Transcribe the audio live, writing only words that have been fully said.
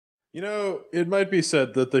You know, it might be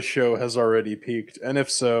said that the show has already peaked, and if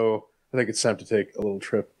so, I think it's time to take a little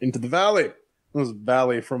trip into the Valley. This is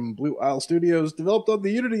Valley from Blue Isle Studios, developed on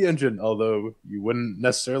the Unity engine, although you wouldn't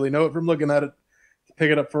necessarily know it from looking at it.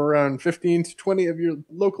 Pick it up for around 15 to 20 of your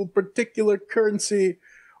local particular currency.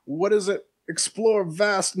 What is it? Explore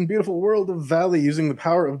vast and beautiful world of Valley using the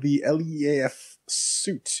power of the LEAF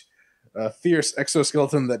suit, a fierce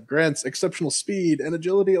exoskeleton that grants exceptional speed and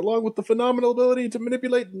agility along with the phenomenal ability to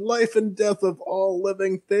manipulate life and death of all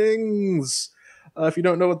living things. If you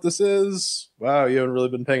don't know what this is, wow, you haven't really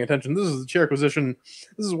been paying attention. This is the ChairQAsition.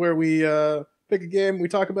 This is where we pick a game, we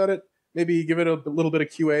talk about it, maybe give it a little bit of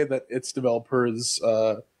QA that its developers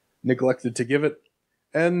neglected to give it,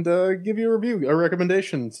 and give you a review, a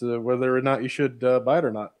recommendation to whether or not you should buy it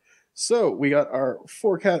or not. So we got our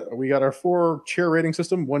four chair rating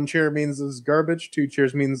system. 1 chair means it's garbage, 2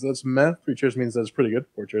 chairs means that's meh, 3 chairs means that's pretty good,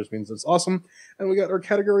 4 chairs means that's awesome, and we got our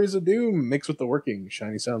categories of doom mixed with the working,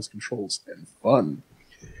 shiny sounds, controls, and fun.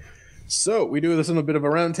 So we do this in a bit of a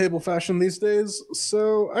roundtable fashion these days.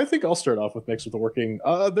 So I think I'll start off with mixed with the working.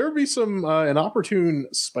 There'll be some inopportune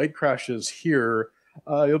spike crashes here.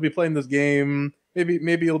 You'll be playing this game.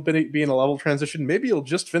 Maybe you'll be in a level transition. Maybe you'll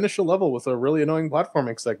just finish a level with a really annoying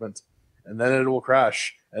platforming segment, and then it will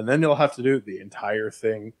crash, and then you'll have to do the entire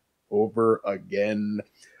thing over again.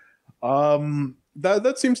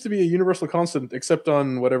 That seems to be a universal constant, except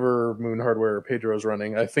on whatever Moon hardware Pedro's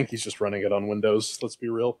running. I think he's just running it on Windows. Let's be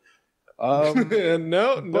real. Nope.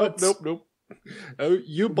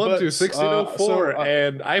 Ubuntu 16.04,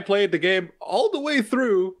 and I played the game all the way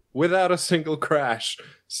through without a single crash.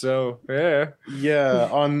 So yeah.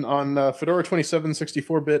 On Fedora 27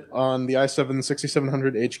 64-bit on the i7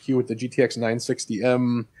 6700 HQ with the GTX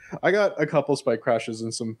 960M, I got a couple spike crashes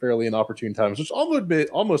in some fairly inopportune times, which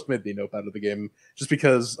almost made me nope out of the game, just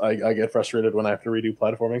because I get frustrated when I have to redo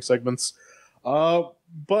platforming segments. But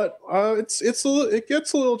it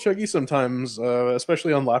gets a little chuggy sometimes,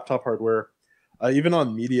 especially on laptop hardware. Even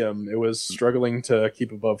on medium, it was struggling to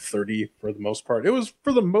keep above 30 for the most part. It was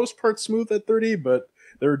for the most part smooth at 30, but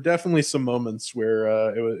there were definitely some moments where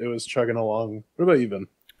it was chugging along. What about you, Ben?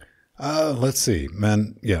 Let's see,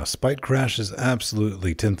 man. Yeah, spike crash is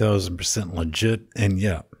absolutely 10,000% legit, and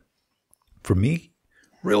yeah, for me,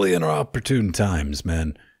 really inopportune times,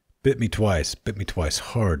 man. Bit me twice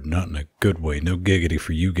hard, not in a good way. No giggity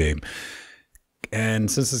for you, game.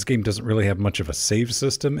 And since this game doesn't really have much of a save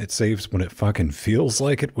system, it saves when it fucking feels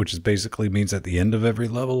like it, which is basically means at the end of every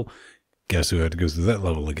level, guess who had to go through that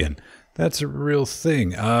level again? That's a real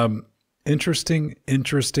thing.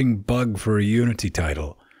 Interesting bug for a Unity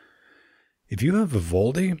title. If you have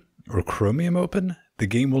Vivaldi or Chromium open, the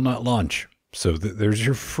game will not launch. So there's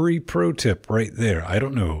your free pro tip right there. I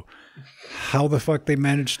don't know how the fuck they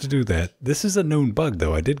managed to do that. This is a known bug,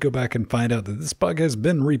 though. I did go back and find out that this bug has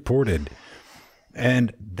been reported,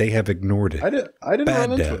 and they have ignored it. I didn't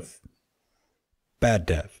run into it. Bad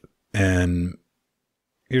dev. And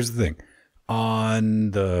here's the thing.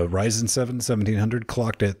 On the Ryzen 7 1700,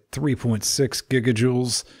 clocked at 3.6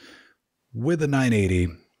 gigajoules with a 980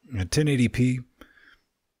 at 1080p,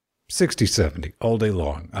 6070 all day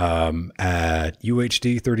long. At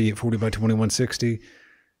UHD 3840 by 2160,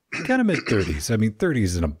 kind of mid 30s. I mean,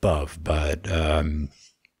 30s and above, but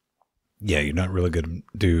yeah, you're not really going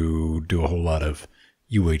to do a whole lot of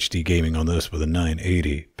UHD gaming on this with a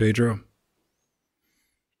 980. Pedro?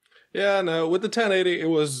 Yeah, no, with the 1080, it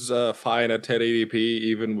was fine at 1080p,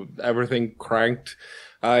 even with everything cranked.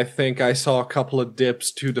 I think I saw a couple of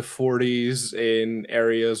dips to the 40s in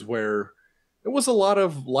areas where there was a lot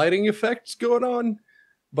of lighting effects going on,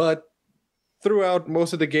 but throughout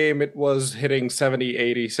most of the game, it was hitting 70,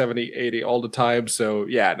 80 all the time. So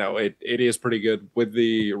yeah, no, it is pretty good with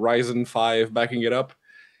the Ryzen 5 backing it up.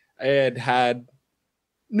 It had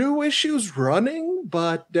no issues running,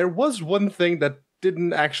 but there was one thing that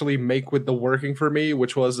didn't actually make with the working for me,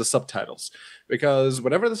 which was the subtitles. Because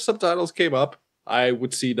whenever the subtitles came up, I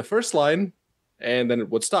would see the first line, and then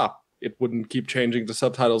it would stop. It wouldn't keep changing the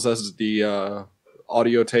subtitles as the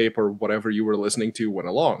audio tape or whatever you were listening to went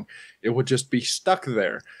along. It would just be stuck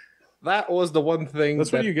there. That was the one thing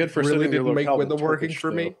That's what you get for really your didn't make with the Turkish, working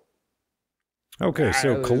for me. Okay,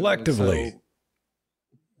 so collectively,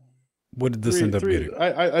 what did this end up getting?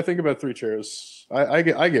 I think about 3 chairs. I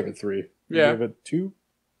gave it 3. You gave it 2?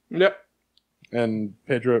 Yep. And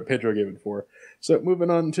Pedro gave it 4. So moving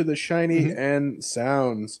on to the shiny and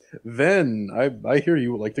sounds. Then I hear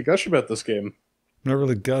you like to gush about this game. I'm not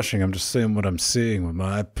really gushing. I'm just saying what I'm seeing with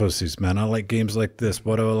my eye pussies, man. I like games like this.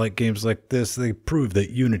 Why do I like games like this? They prove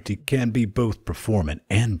that Unity can be both performant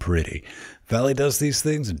and pretty. Valley does these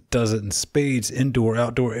things and does it in spades, indoor,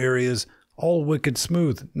 outdoor areas, all wicked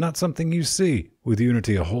smooth. Not something you see with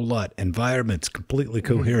Unity a whole lot. Environments completely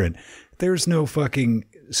coherent. There's no fucking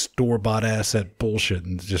store-bought asset bullshit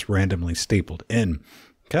and just randomly stapled in.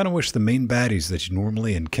 Kind of wish the main baddies that you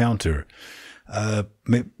normally encounter,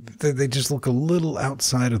 they just look a little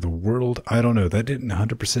outside of the world. I don't know. That didn't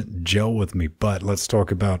 100% gel with me, but let's talk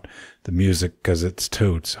about the music because it's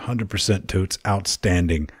totes. 100% totes.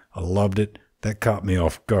 Outstanding. I loved it. That caught me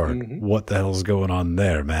off guard. What the hell's going on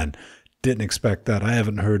there, man? Didn't expect that. I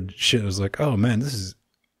haven't heard shit. I was like, oh man, this is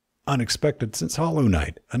unexpected since Hollow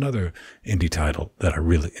Knight, another indie title that I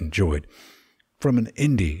really enjoyed. From an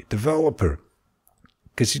indie developer.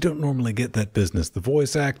 Because you don't normally get that business. The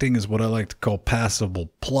voice acting is what I like to call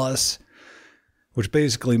passable plus, which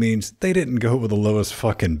basically means they didn't go with the lowest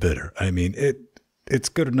fucking bidder. I mean, it's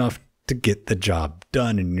good enough to get the job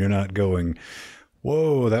done, and you're not going,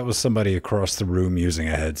 whoa, that was somebody across the room using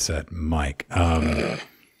a headset mic.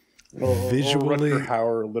 Visually, Rutger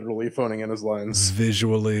Hauer literally phoning in his lines.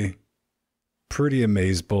 Visually, pretty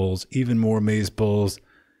amazeballs, even more amazeballs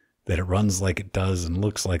that it runs like it does and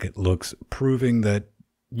looks like it looks, proving that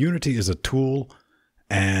Unity is a tool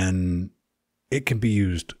and it can be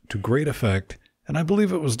used to great effect. And I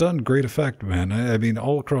believe it was done great effect, man. I mean,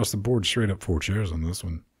 all across the board, straight up 4 chairs on this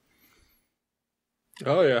one.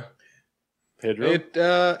 Oh, yeah. Pedro? It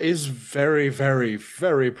is very, very,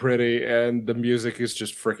 very pretty, and the music is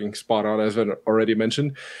just freaking spot on, as I already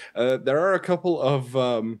mentioned. There are a couple of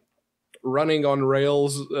running on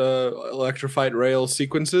rails, electrified rail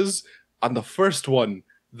sequences. On the first one,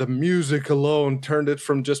 the music alone turned it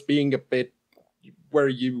from just being a bit where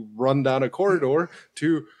you run down a corridor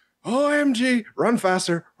to, OMG, run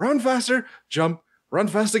faster, jump, run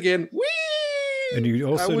fast again, whee! And you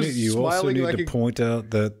also need to point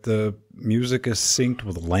out that the music is synced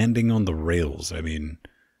with landing on the rails. I mean...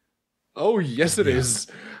 Oh, yes, it is.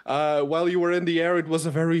 While you were in the air, it was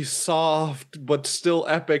a very soft but still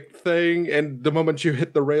epic thing. And the moment you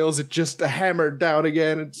hit the rails, it just hammered down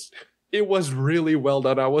again. It was really well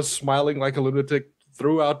done. I was smiling like a lunatic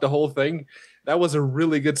throughout the whole thing. That was a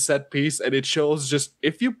really good set piece. And it shows just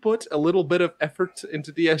if you put a little bit of effort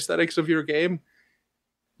into the aesthetics of your game,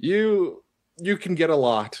 you can get a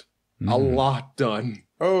lot done.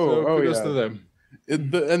 Kudos to them.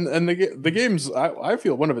 The game's, I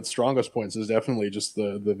feel one of its strongest points is definitely just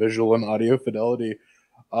the visual and audio fidelity.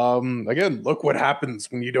 Again, look what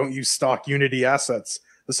happens when you don't use stock Unity assets.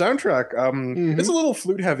 The soundtrack, it's a little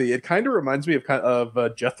flute heavy. It kind of reminds me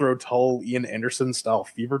of Jethro Tull, Ian Anderson style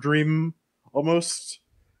Fever Dream almost.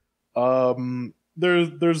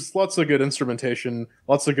 There's lots of good instrumentation,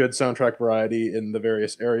 lots of good soundtrack variety in the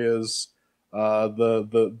various areas.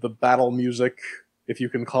 The battle music, if you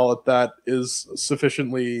can call it that, is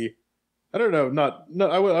sufficiently, I don't know,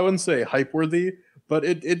 I wouldn't say hype worthy, but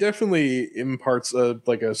it definitely imparts a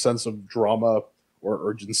sense of drama or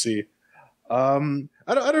urgency.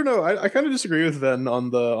 I don't know. I kind of disagree with Ven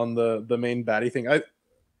on the main baddie thing.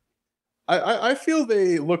 I feel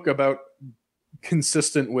they look about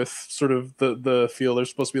consistent with sort of the feel. They're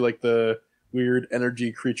supposed to be like the weird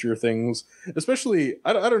energy creature things, especially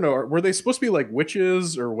I don't know, were they supposed to be like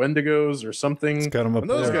witches or wendigos or something? It's got them up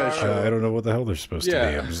those there. guys show I don't know what the hell they're supposed to be.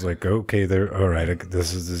 I'm just like, okay, they're all right.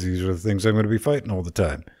 These are the things I'm going to be fighting all the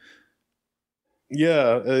time.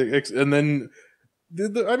 Yeah, and then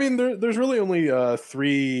I mean, there's really only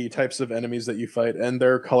 3 types of enemies that you fight, and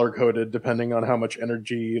they're color coded depending on how much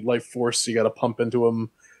energy, life force you got to pump into them.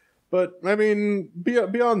 But I mean,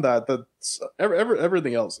 beyond that, that's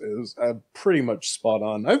everything else is pretty much spot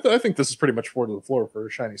on. I think this is pretty much 4 to the floor for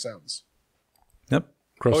shiny sounds. Yep,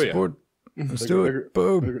 across the board. Let's do it.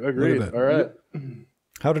 Boom. Agreed. All right.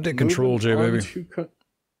 How did it control, J baby?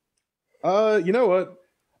 You know what?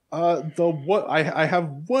 I have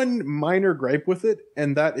one minor gripe with it,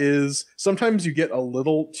 and that is sometimes you get a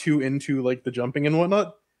little too into like the jumping and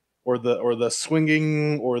whatnot, or the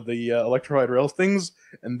swinging or the electrified rails things,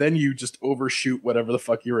 and then you just overshoot whatever the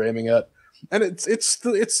fuck you're aiming at. And it's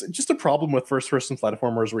just a problem with first person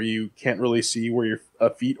platformers where you can't really see where your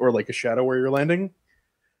feet or like a shadow where you're landing,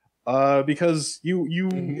 because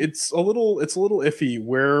it's a little iffy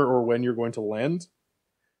where or when you're going to land.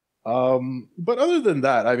 But other than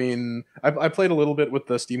that, I mean, I played a little bit with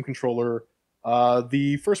the Steam controller.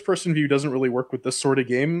 The first person view doesn't really work with this sort of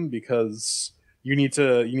game because you need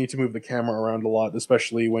to move the camera around a lot,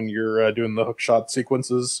 especially when you're doing the hook shot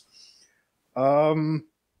sequences.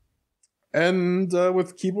 And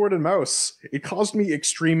with keyboard and mouse, it caused me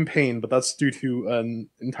extreme pain, but that's due to an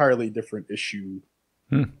entirely different issue.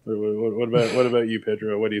 What about you,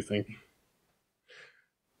 Pedro? What do you think?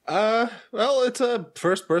 Well, it's a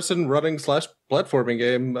first-person running / platforming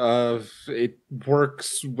game. It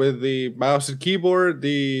works with the mouse and keyboard.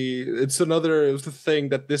 It's the thing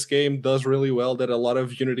that this game does really well that a lot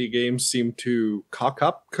of Unity games seem to cock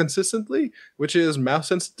up consistently, which is mouse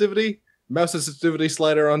sensitivity. Mouse sensitivity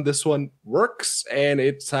slider on this one works, and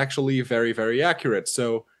it's actually very, very accurate.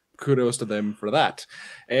 So kudos to them for that.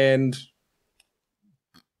 And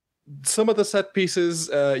some of the set pieces,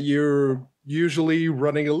 you're usually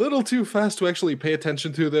running a little too fast to actually pay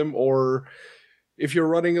attention to them, or if you're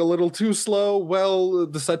running a little too slow, well,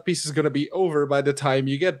 the set piece is going to be over by the time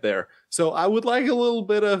you get there. So I would like a little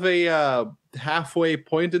bit of a halfway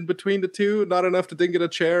point in between the two. Not enough to dink in a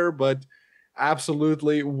chair, but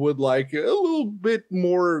absolutely would like a little bit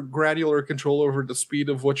more granular control over the speed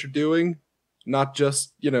of what you're doing. Not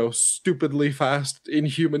just, stupidly fast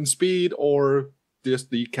inhuman speed or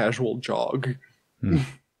just the casual jog.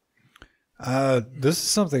 This is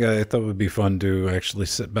something I thought would be fun to actually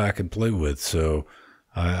sit back and play with. So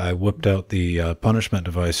I whipped out the punishment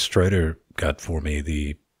device Strider got for me,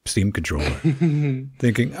 the Steam controller,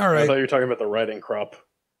 thinking, all right. I thought you were talking about the riding crop.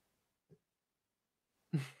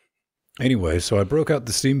 Anyway, so I broke out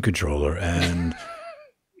the Steam controller, and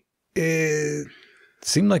it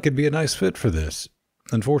seemed like it'd be a nice fit for this.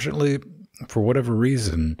 Unfortunately, for whatever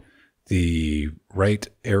reason, the right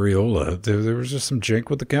areola, there was just some jank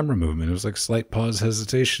with the camera movement. It was like slight pause,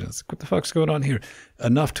 hesitation. It's like, what the fuck's going on here?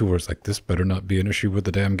 Enough to where it's like, this better not be an issue with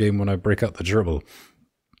the damn game when I break out the gerbil.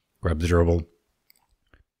 Grab the gerbil.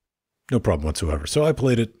 No problem whatsoever. So I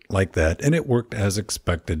played it like that, and it worked as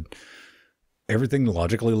expected. Everything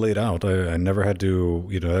logically laid out. I never had to,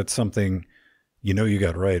 that's something you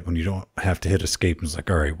got right when you don't have to hit escape. And it's like,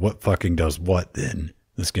 all right, what fucking does what then?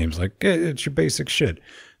 This game's like, it's your basic shit.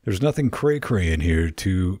 There's nothing cray-cray in here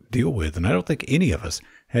to deal with, and I don't think any of us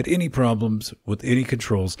had any problems with any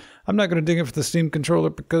controls. I'm not going to ding it for the Steam controller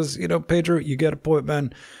because, Pedro, you got a point,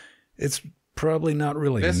 man. It's probably not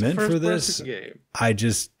really meant for this. Game.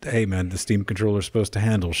 Hey, man, the Steam controller is supposed to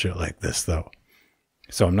handle shit like this, though.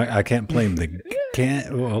 So I can't blame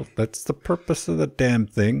well, that's the purpose of the damn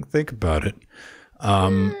thing. Think about it.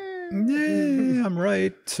 Yeah, I'm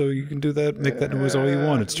right. So you can do that, make that noise all you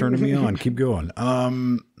want. It's turning me on. Keep going.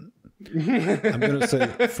 I'm going to say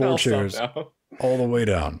 4 chairs all the way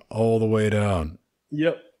down. All the way down.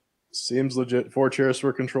 Yep. Seems legit. 4 chairs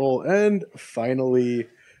for control. And finally,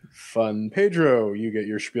 fun. Pedro, you get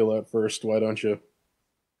your spiel out first. Why don't you?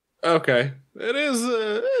 Okay. It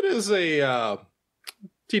is a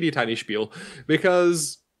teeny tiny spiel,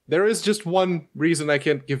 because there is just one reason I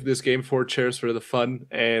can't give this game 4 chairs for the fun,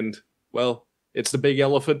 and, well, it's the big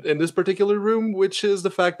elephant in this particular room, which is the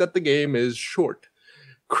fact that the game is short.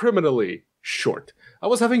 Criminally short. I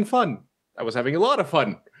was having fun. I was having a lot of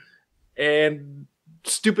fun. And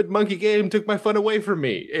stupid monkey game took my fun away from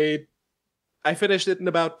me. I finished it in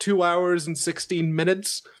about 2 hours and 16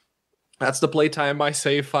 minutes. That's the playtime my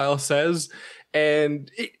save file says. And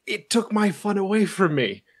it took my fun away from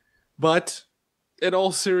me. But in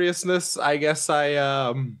all seriousness, I guess I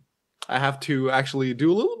have to actually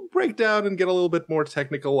do a little breakdown and get a little bit more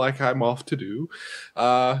technical, like I'm off to do.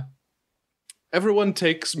 Everyone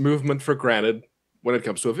takes movement for granted when it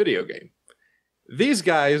comes to a video game. These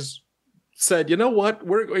guys said, you know what?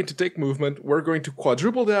 We're going to take movement, we're going to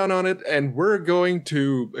quadruple down on it, and we're going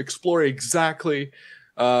to explore exactly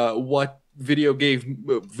what video game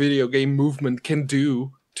movement can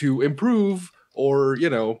do to improve or,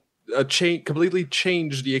 completely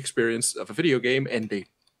change the experience of a video game, and they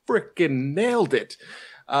frickin' nailed it.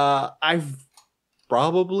 I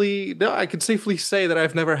can safely say that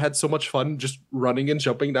I've never had so much fun just running and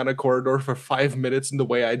jumping down a corridor for 5 minutes in the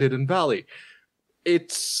way I did in Valley.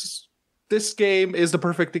 This game is the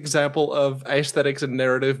perfect example of aesthetics and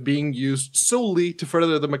narrative being used solely to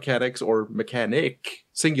further the mechanics, or mechanic,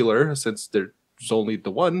 singular, since there's only the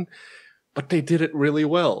one, but they did it really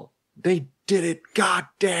well. They did it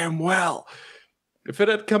goddamn well. If it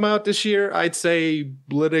had come out this year, I'd say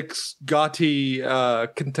Linux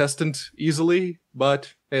Gotti contestant easily,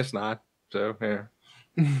 but it's not, so yeah.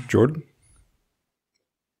 Jordan?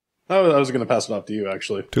 I was going to pass it off to you,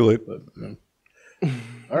 actually. Too late. But,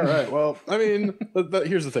 All right, well, I mean,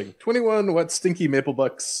 here's the thing. 21 wet, stinky maple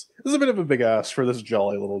bucks is a bit of a big ask for this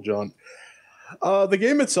jolly little jaunt. The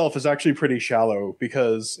game itself is actually pretty shallow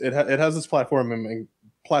because it has its platforming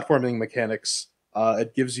mechanics.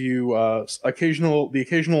 It gives you the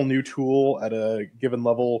occasional new tool at a given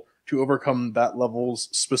level to overcome that level's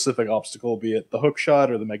specific obstacle, be it the hook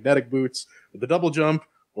shot or the magnetic boots or the double jump,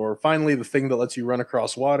 or finally the thing that lets you run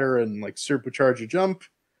across water and like supercharge a jump.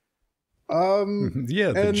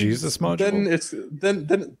 Yeah, the Jesus module.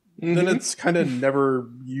 Then it's kind of never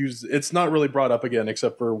used. It's not really brought up again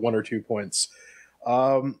except for 1 or 2 points.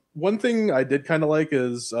 One thing I did kind of like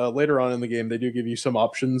is later on in the game they do give you some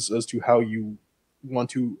options as to how you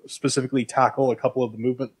want to specifically tackle a couple of the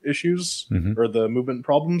movement issues or the movement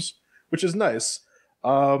problems, which is nice.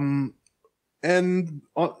 But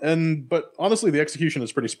honestly, the execution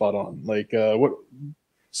is pretty spot on. Like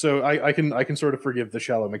so I can sort of forgive the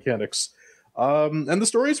shallow mechanics. And the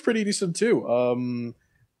story is pretty decent too.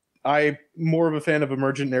 I'm more of a fan of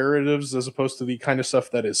emergent narratives as opposed to the kind of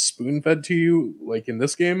stuff that is spoon-fed to you, like in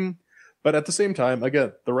this game. But at the same time,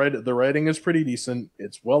 again, the writing is pretty decent.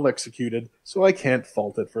 It's well executed, so I can't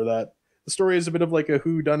fault it for that. The story is a bit of like a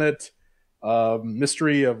whodunit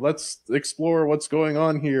mystery of let's explore what's going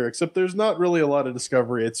on here, except there's not really a lot of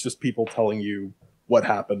discovery. It's just people telling you what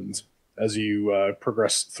happened as you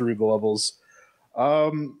progress through the levels.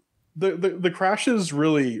 The crashes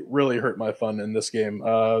really hurt my fun in this game.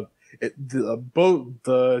 Both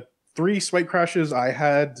the 3 spike crashes I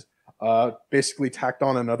had basically tacked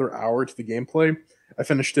on another hour to the gameplay. I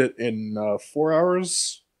finished it in 4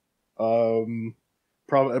 hours.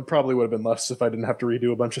 Probably would have been less if I didn't have to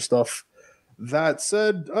redo a bunch of stuff. That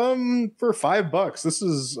said, for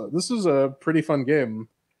 $5, this is a pretty fun game.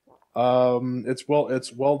 It's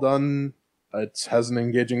well done. It has an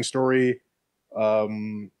engaging story.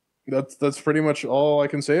 That's pretty much all I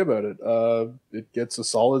can say about it. It gets a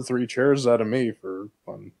solid 3 chairs out of me for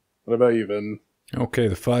fun. What about you, Vin? Okay,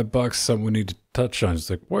 the $5, something we need to touch on. It's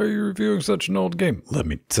like, why are you reviewing such an old game? Let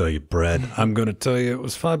me tell you, Brad. I'm going to tell you it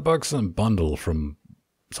was $5 on bundle from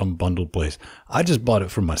some bundle place. I just bought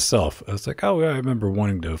it for myself. I was like, oh, yeah, I remember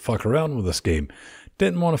wanting to fuck around with this game.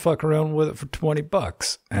 Didn't want to fuck around with it for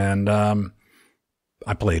 $20. And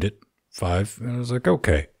I played it, 5, and I was like,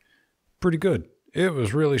 okay, pretty good. It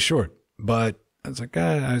was really short, but I was like,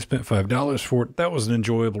 I spent $5 for it. That was an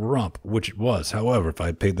enjoyable romp, which it was. However, if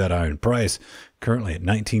I'd paid that iron price, currently at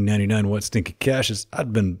 $19.99, what stinky cash is,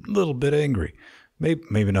 I'd been a little bit angry.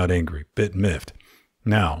 Maybe not angry, bit miffed.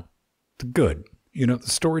 Now, the good. You know, the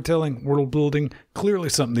storytelling, world building, clearly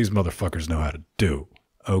something these motherfuckers know how to do.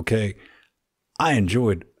 Okay? I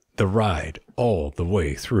enjoyed the ride all the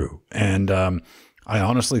way through. And I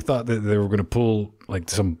honestly thought that they were going to pull like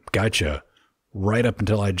some gacha right up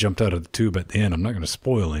until I jumped out of the tube at the end. I'm not going to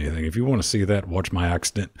spoil anything. If you want to see that, watch me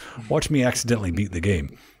accidentally beat the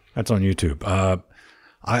game. That's on YouTube.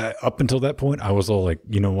 Up until that point, I was all like,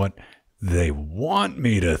 you know what? They want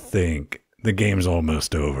me to think the game's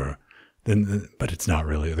almost over. But it's not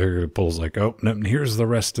really. They're pulls like, oh, no, here's the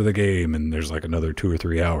rest of the game, and there's like another 2 or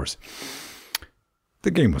 3 hours.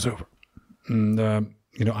 The game was over. And,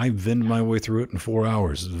 you know, I Vinned my way through it in 4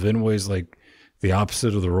 hours. Vinway's like the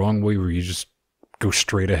opposite of the wrong way where you just go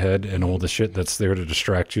straight ahead and all the shit that's there to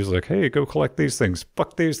distract you is like, hey, go collect these things.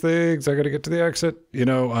 Fuck these things. I got to get to the exit. You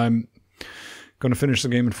know, I'm going to finish the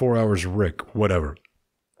game in 4 hours, Rick, whatever.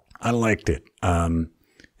 I liked it.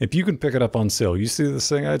 If you can pick it up on sale, you see this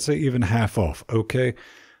thing, I'd say even half off. Okay.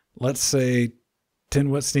 Let's say 10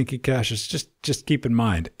 what stinky cashes. Just keep in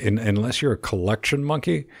mind, unless you're a collection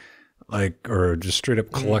monkey, like, or just straight up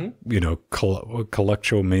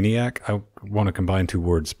collectomaniac. I want to combine 2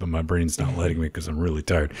 words, but my brain's not letting me because I'm really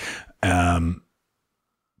tired.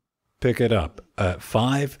 Pick it up at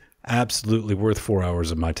 5, absolutely worth 4 hours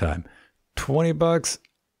of my time. $20,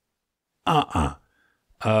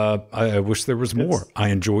 I wish there was more. I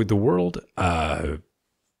enjoyed the world.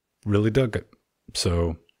 Really dug it.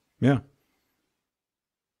 So, yeah.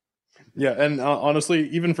 Yeah, and honestly,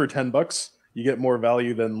 even for $10, you get more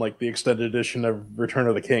value than like the extended edition of Return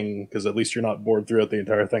of the King, because at least you're not bored throughout the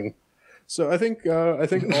entire thing. So I think all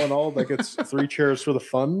in all, that gets 3 chairs for the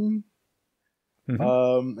fun.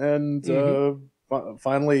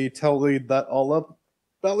 Finally tallied that all up.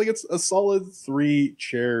 Valley gets a solid 3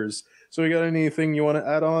 chairs. So we got anything you want to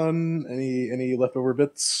add on? Any leftover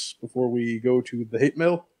bits before we go to the hate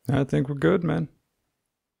mail? I think we're good, man.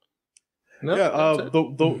 No, yeah,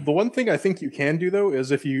 the one thing I think you can do though is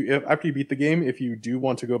if after you beat the game, if you do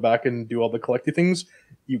want to go back and do all the collecty things,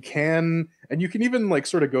 you can, and you can even like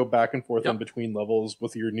sort of go back and forth in between levels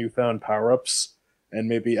with your newfound power-ups and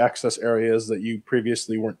maybe access areas that you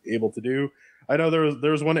previously weren't able to do. I know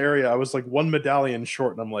there was one area I was like 1 medallion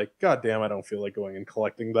short, and I'm like, God damn, I don't feel like going and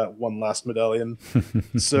collecting that one last medallion.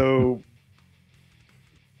 so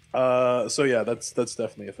yeah, that's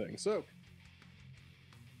definitely a thing. So.